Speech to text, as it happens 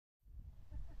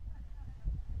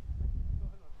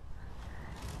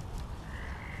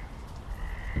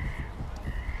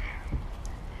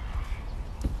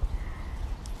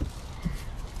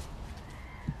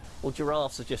Well,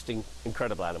 giraffes are just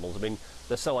incredible animals. I mean,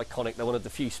 they're so iconic. They're one of the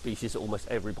few species that almost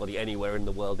everybody anywhere in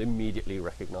the world immediately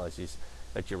recognises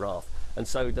a giraffe. And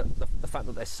so the fact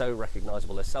that they're so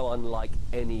recognisable, they're so unlike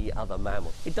any other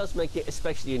mammal, it does make it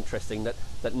especially interesting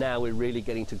that now we're really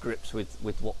getting to grips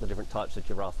with what the different types of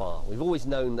giraffe are. We've always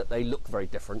known that they look very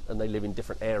different and they live in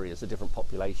different areas, of different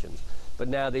populations. But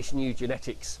now this new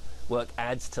genetics work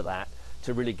adds to that,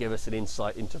 to really give us an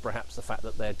insight into perhaps the fact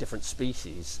that they're different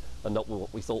species and not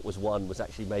what we thought was one was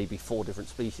actually maybe 4 different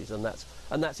species. And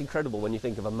that's incredible when you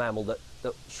think of a mammal that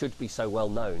should be so well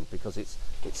known, because it's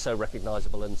so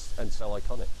recognisable and so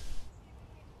iconic.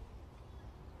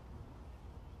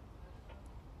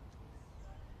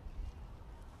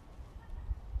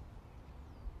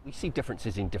 We see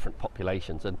differences in different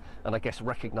populations, and I guess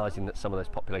recognising that some of those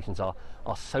populations are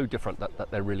so different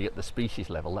that they're really at the species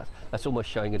level, that's almost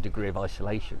showing a degree of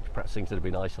isolation. Perhaps things that have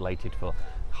been isolated for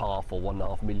 1.5 or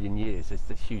 1.5 million years,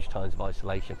 there's huge times of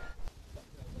isolation.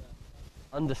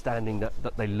 Understanding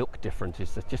that they look different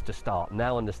is just a start.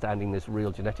 Now understanding there's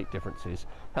real genetic differences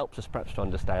helps us perhaps to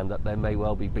understand that there may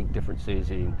well be big differences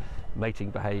in mating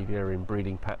behaviour, in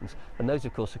breeding patterns, and those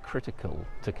of course are critical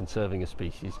to conserving a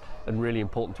species and really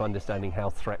important to understanding how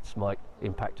threats might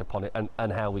impact upon it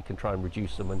and how we can try and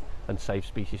reduce them and save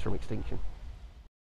species from extinction.